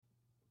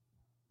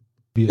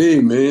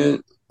Hey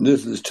man,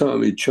 this is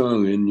Tommy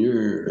Chung, and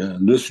you're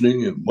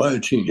listening and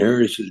watching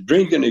Harris is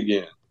Drinking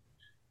Again.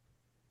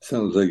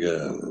 Sounds like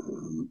a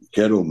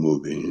ghetto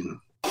movie.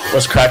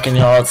 What's cracking,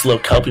 y'all? It's Lil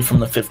Kelpie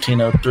from the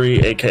 1503,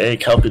 aka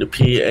Kelpie the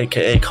P,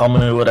 aka call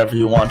me whatever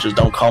you want, just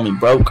don't call me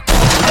broke.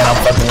 And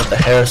I'm fucking with the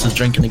Harris is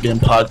Drinking Again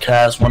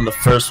podcast, one of the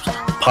first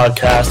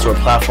podcasts or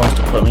platforms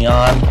to put me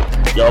on.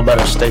 Y'all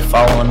better stay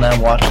following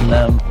them, watching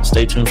them.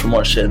 Stay tuned for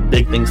more shit.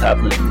 Big things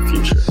happening in the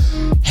future.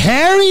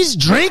 Harry's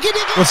Drinking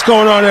Again? What's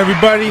going on,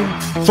 everybody?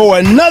 For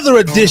another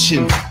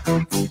edition,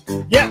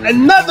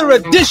 another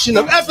edition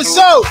of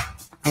episode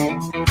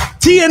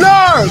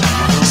TNR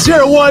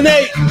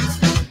 018.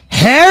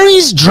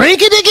 Harry's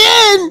Drinking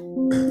Again?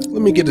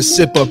 Let me get a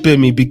sip up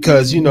in me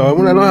because, when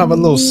I don't have a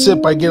little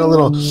sip, I get a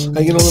little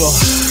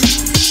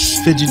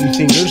fidgety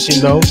fingers,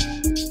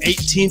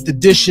 18th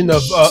edition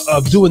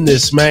of doing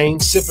this,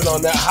 man. Sipping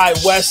on that High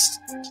West,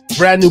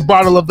 brand new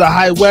bottle of the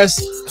High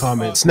West.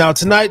 Comments. Now,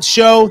 tonight's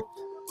show,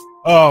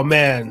 oh,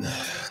 man.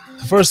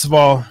 First of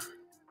all,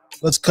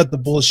 let's cut the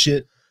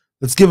bullshit.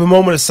 Let's give a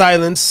moment of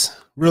silence.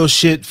 Real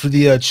shit for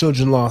the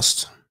children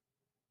lost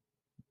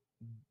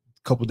a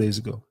couple days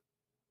ago.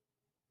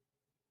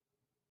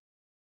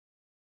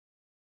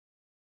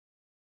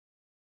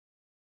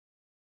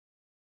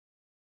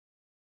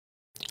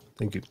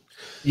 Thank you.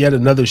 Yet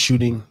another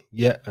shooting.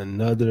 I'm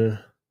not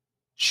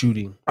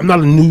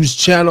a news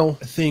channel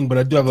thing, but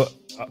I do have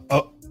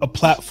a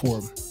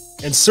platform.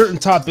 And certain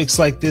topics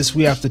like this,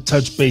 we have to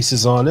touch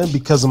bases on. And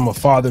because I'm a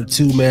father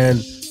too, man,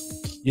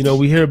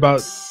 we hear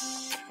about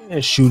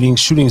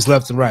shootings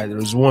left and right. There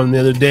was one the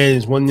other day,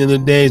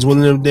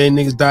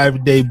 niggas die every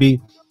day, B.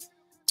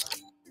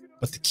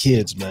 But the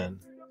kids, man.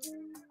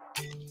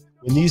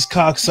 When these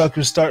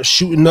cocksuckers start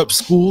shooting up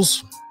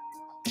schools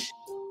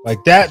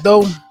like that,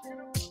 though,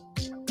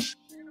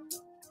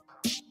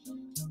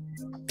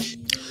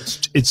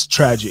 it's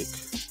tragic.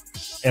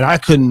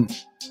 And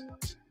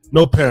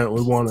no parent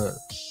would want to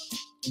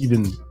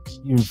even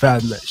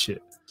fathom that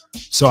shit.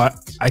 So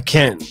I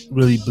can't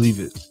really believe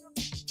it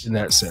in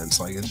that sense.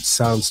 Like, it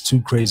sounds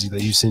too crazy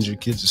that you send your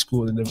kids to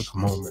school and they never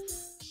come home.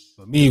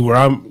 But me, where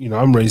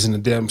I'm raising a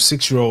damn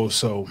 6-year-old,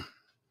 so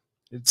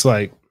it's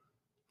like,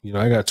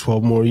 I got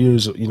 12 more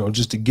years,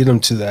 just to get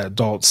them to that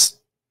adult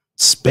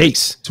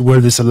space to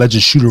where this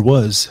alleged shooter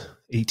was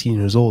 18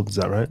 years old. Is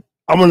that right?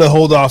 I'm going to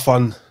hold off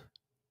on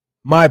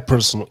my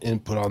personal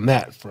input on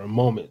that for a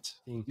moment.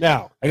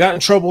 Now, I got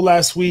in trouble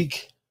last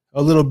week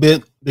a little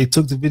bit. They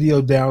took the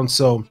video down,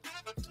 so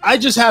I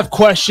just have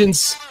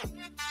questions.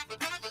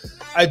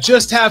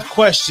 Doesn't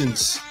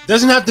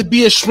have to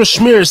be a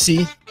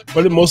schmiracy,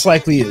 but it most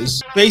likely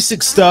is.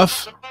 Basic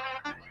stuff.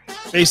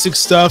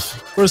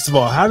 First of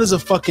all, how does a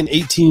fucking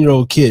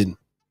 18-year-old kid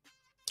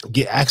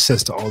get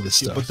access to all this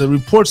stuff? But the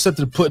reports that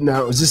they're putting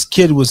out is this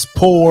kid was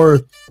poor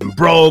and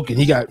broke, and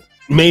he got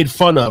made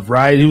fun of,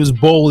 right? He was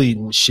bullied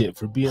and shit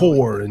for being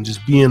poor and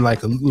just being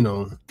like a,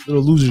 little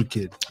loser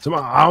kid. So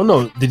I don't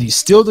know. Did he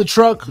steal the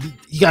truck?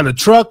 He got a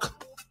truck.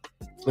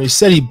 And he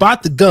said he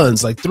bought the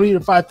guns, like $3,000 or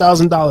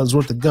 $5,000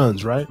 worth of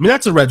guns, right? I mean,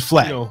 that's a red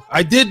flag.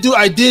 I did,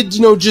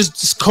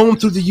 just comb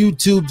through the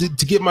YouTube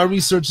to get my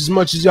research as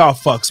much as y'all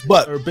fucks,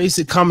 but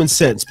basic common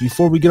sense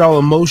before we get all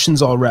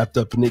emotions all wrapped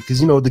up in it. Cause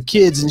the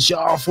kids and shit,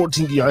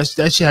 14,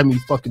 that shit had me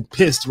fucking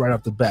pissed right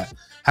off the bat.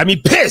 Had me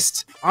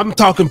pissed. I'm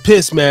talking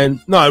pissed,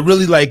 man. No, I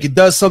really it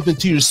does something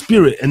to your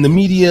spirit. And the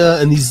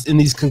media and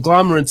these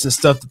conglomerates and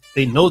stuff,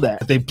 they know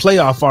that. They play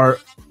off our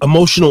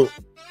emotional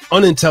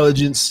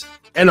unintelligence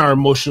and our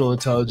emotional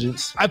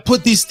intelligence. I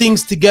put these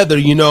things together,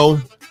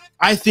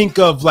 I think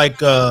of like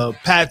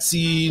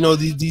Patsy,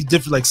 these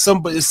different, like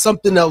there's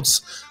something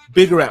else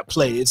bigger at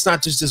play. It's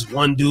not just this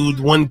one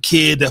dude, one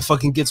kid that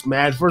fucking gets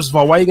mad. First of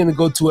all, why are you going to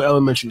go to an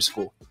elementary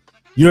school?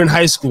 You're in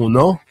high school,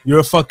 no? You're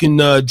a fucking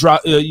high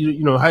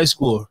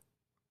schooler.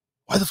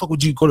 Why the fuck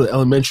would you go to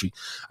elementary?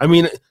 I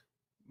mean,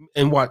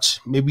 and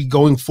watch, maybe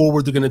going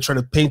forward, they're going to try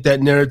to paint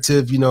that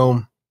narrative,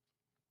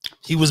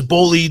 he was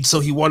bullied, so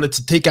he wanted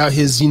to take out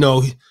his, he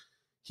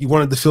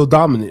wanted to feel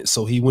dominant.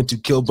 So he went to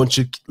kill a bunch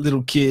of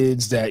little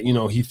kids that,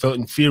 he felt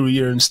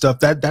inferior and stuff.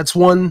 That's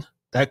one.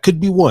 That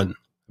could be one.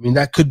 I mean,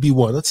 that could be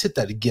one. Let's hit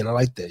that again. I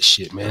like that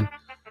shit, man.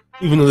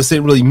 Even though this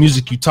ain't really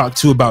music you talk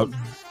to about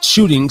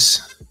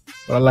shootings.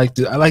 But I like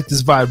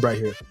this vibe right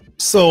here.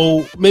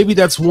 So maybe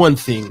that's one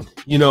thing,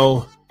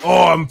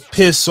 I'm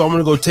pissed, so I'm going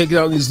to go take it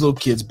out on these little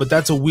kids. But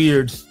that's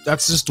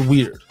just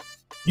weird.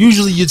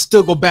 Usually you'd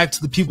still go back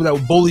to the people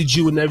that bullied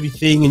you and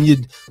everything, and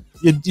you'd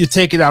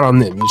take it out on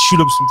them. You'd shoot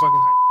up some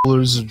fucking high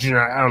schoolers, or,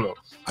 I don't know.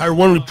 I heard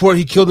one report,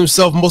 he killed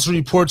himself. Most of the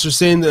reports are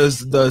saying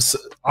the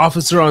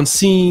officer on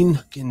scene,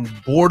 fucking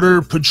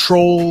border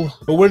patrol.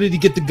 But where did he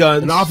get the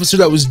gun? An officer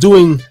that was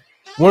doing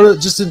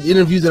just an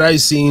interview that I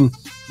seen,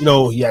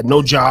 he had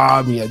no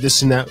job, he had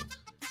this and that.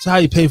 So how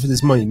do you pay for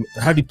this money?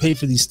 How do you pay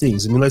for these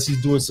things? I mean, unless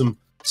he's doing some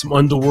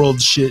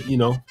underworld shit,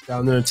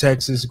 down there in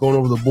Texas, going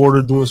over the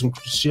border, doing some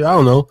shit. I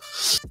don't know.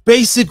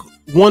 Basic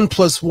 1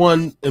 +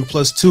 1 and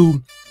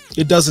 +2,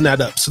 it doesn't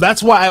add up. So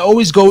that's why I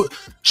always go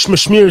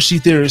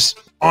schmiracy theorist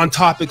on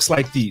topics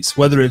like these,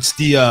 whether it's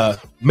the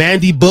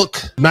Mandy book,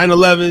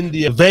 9/11,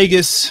 the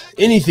Vegas,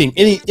 anything,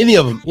 any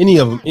of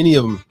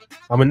them.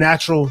 I'm a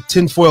natural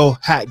tinfoil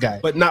hat guy,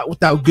 but not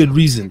without good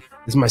reason.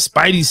 It's my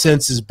spidey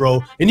senses,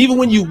 bro. And even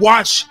when you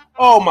watch,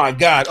 oh my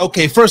God.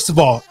 Okay, first of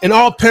all, and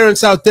all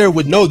parents out there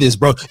would know this,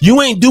 bro.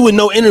 You ain't doing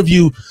no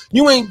interview.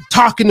 You ain't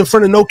talking in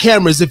front of no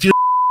cameras if your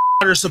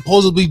daughter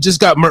supposedly just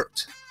got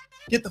murked.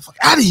 Get the fuck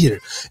out of here.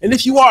 And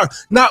if you are,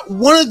 not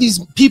one of these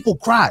people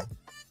cried.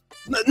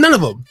 None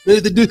of them.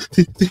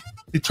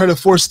 They try to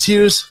force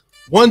tears.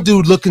 One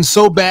dude looking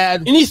so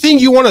bad. Anything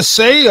you want to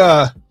say?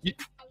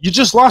 You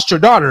just lost your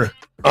daughter.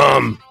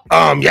 I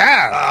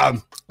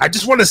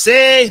just want to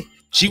say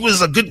she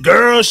was a good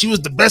girl. She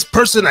was the best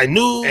person I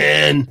knew,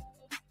 and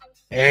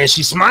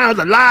she smiled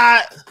a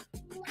lot.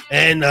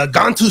 And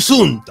gone too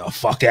soon. The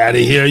fuck out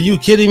of here. Are you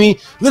kidding me?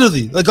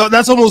 Literally, like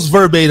that's almost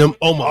verbatim.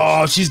 Almost.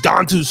 Oh, she's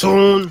gone too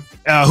soon.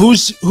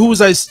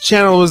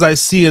 Channel was I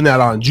seeing that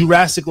on?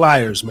 Jurassic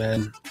Liars,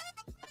 man.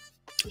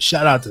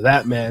 Shout out to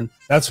that, man.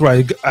 That's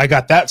where I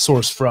got that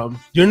source from.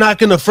 You're not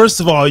gonna,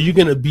 first of all, you're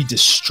gonna be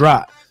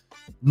distraught.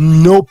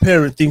 No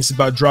parent thinks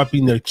about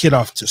dropping their kid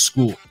off to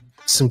school.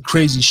 Some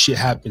crazy shit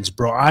happens,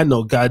 bro. I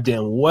know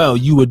goddamn well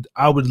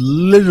I would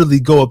literally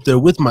go up there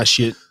with my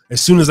shit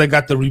as soon as I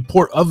got the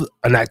report of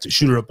an active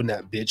shooter up in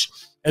that bitch.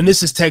 And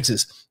this is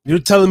Texas. You're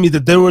telling me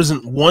that there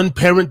wasn't one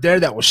parent there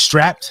that was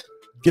strapped?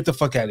 Get the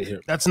fuck out of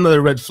here. That's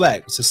another red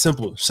flag. It's a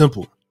simple.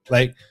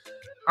 Like,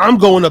 I'm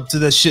going up to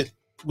that shit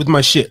with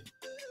my shit.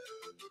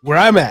 Where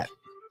I'm at.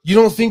 You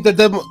don't think that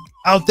them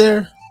out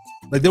there,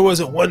 like there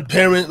wasn't one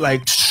parent,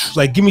 like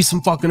give me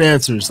some fucking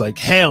answers. Like,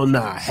 hell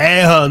nah.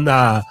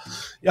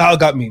 Y'all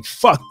got me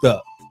fucked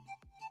up.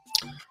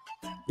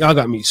 Y'all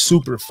got me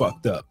super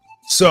fucked up.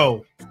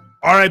 So,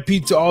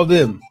 RIP to all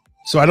them.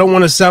 So I don't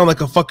want to sound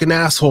like a fucking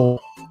asshole,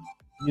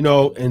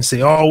 and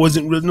say, oh, it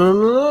wasn't real.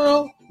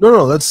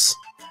 No. Let's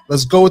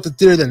go with the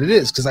theory that it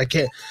is, because I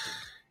can't.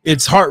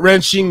 It's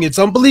heart-wrenching. It's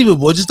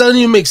unbelievable. It just doesn't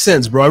even make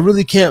sense, bro. I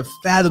really can't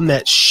fathom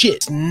that shit.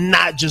 It's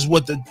not just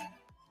what the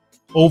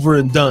over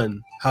and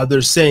done, how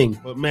they're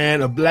saying. But,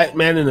 man, a black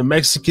man and a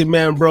Mexican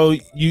man, bro,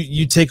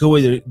 you take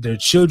away their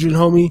children,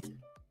 homie.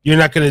 You're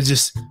not going to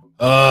just,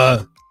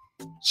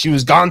 she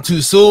was gone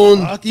too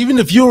soon. Even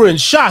if you were in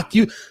shock,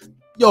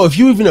 if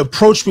you even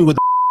approached me with a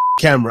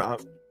camera,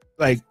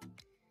 like,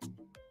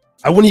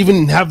 I wouldn't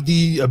even have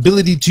the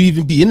ability to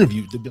even be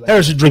interviewed. To be like,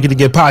 Harris is Drinking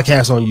Again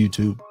podcast on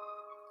YouTube.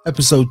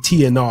 Episode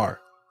TNR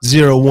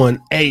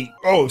 018.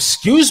 Oh,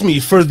 excuse me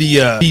for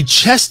the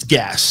chest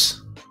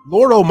gas.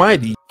 Lord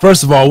Almighty.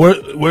 First of all,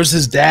 where's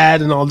his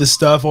dad and all this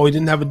stuff? Oh, he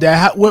didn't have a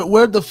dad.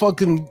 Where'd the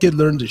fucking kid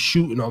learn to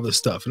shoot and all this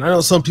stuff? And I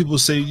know some people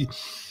say,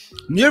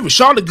 you ever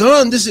shot a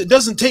gun? It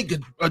doesn't take a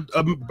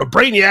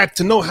brainiac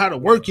to know how to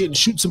work it and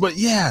shoot somebody.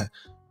 Yeah,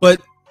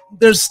 but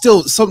there's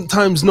still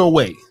sometimes no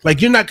way.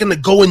 Like, you're not gonna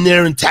go in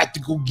there in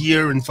tactical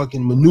gear and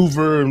fucking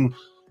maneuver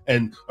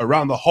and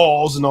around the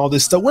halls and all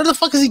this stuff. Where the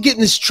fuck is he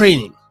getting this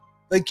training?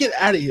 Like, get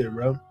out of here,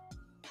 bro.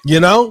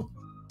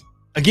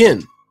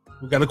 Again,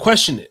 we gotta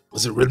question it.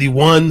 Was it really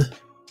one?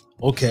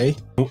 Okay.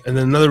 And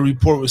then another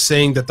report was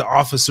saying that the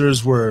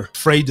officers were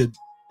afraid to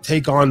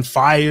take on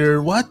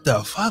fire. What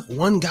the fuck?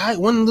 One guy,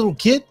 one little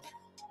kid?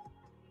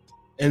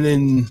 And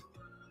then,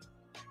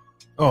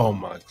 oh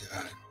my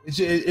God.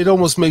 It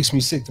almost makes me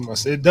sick to my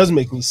stomach. It does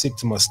make me sick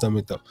to my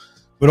stomach, though.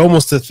 But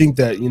almost to think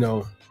that,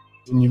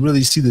 when you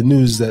really see the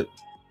news, that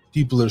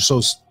people are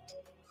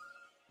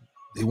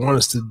they want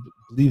us to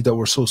believe that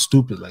we're so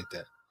stupid like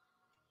that.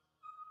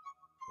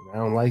 And I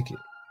don't like it.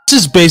 It's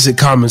just basic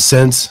common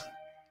sense.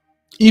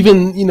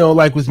 Even,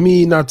 like with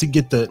me, not to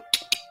get it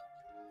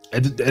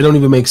don't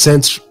even make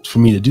sense for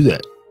me to do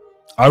that.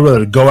 I'd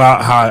rather go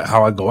out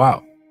how I go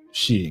out.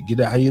 Shit, get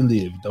out how you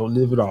live. Don't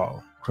live at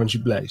all.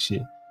 Crunchy black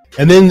shit.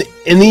 And then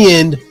in the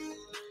end,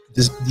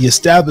 the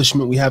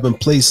establishment we have in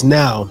place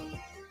now,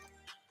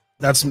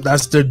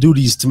 that's their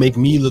duties to make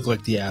me look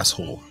like the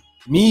asshole.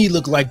 Me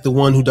look like the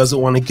one who doesn't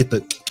want to get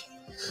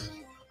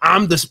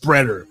I'm the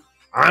spreader.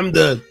 I'm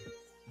the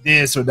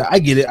this or that. I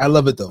get it. I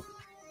love it though.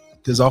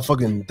 Because I'll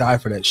fucking die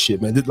for that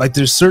shit, man. Like,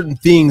 there's certain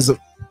things that,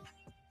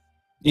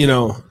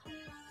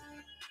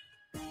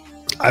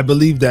 I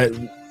believe that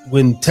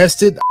when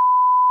tested,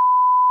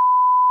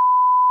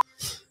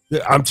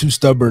 I'm too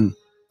stubborn.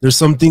 There's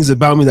some things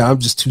about me that I'm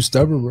just too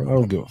stubborn, bro. I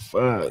don't give a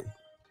fuck.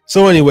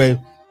 So anyway,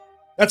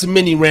 that's a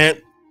mini rant.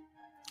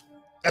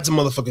 That's a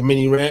motherfucking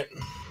mini rant.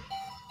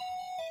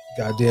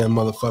 Goddamn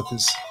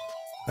motherfuckers.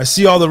 I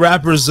see all the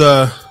rappers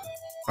are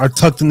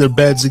tucked in their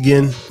beds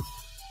again.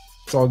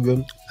 It's all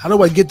good. How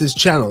do I get this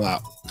channel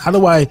out? How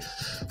do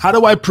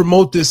I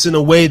promote this in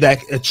a way that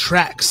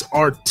attracts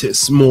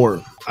artists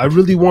more? I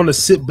really want to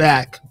sit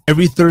back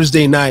every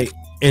Thursday night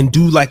and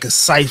do like a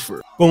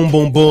cypher. Boom,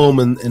 boom, boom,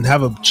 and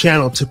have a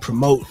channel to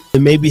promote.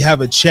 And maybe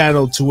have a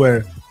channel to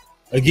where,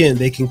 again,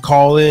 they can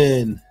call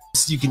in.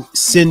 You can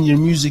send your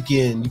music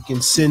in. You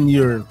can send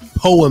your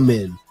poem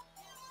in.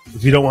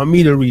 If you don't want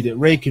me to read it,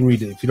 Ray can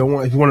read it. If you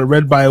want it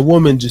read by a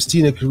woman,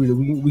 Justina can read it.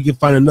 We can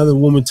find another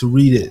woman to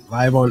read it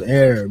live on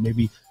air.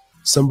 Maybe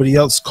somebody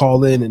else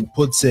call in and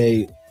puts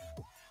a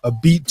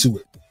beat to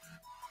it,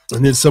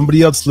 and then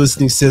somebody else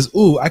listening says,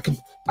 "Ooh, I can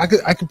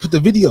put the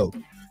video."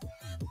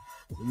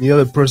 And the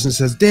other person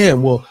says,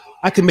 "Damn, well,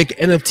 I can make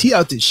an NFT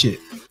out this shit."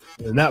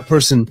 And that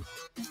person,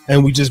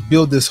 and we just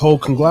build this whole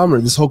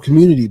conglomerate, this whole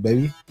community,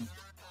 baby.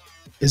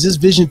 Is this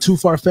vision too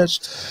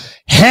far-fetched?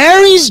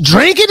 Harry's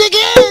drinking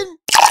again.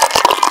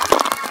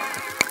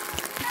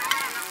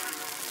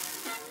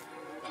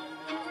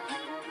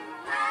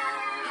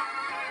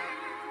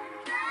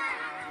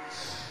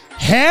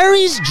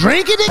 Harry's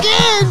drinking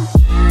again.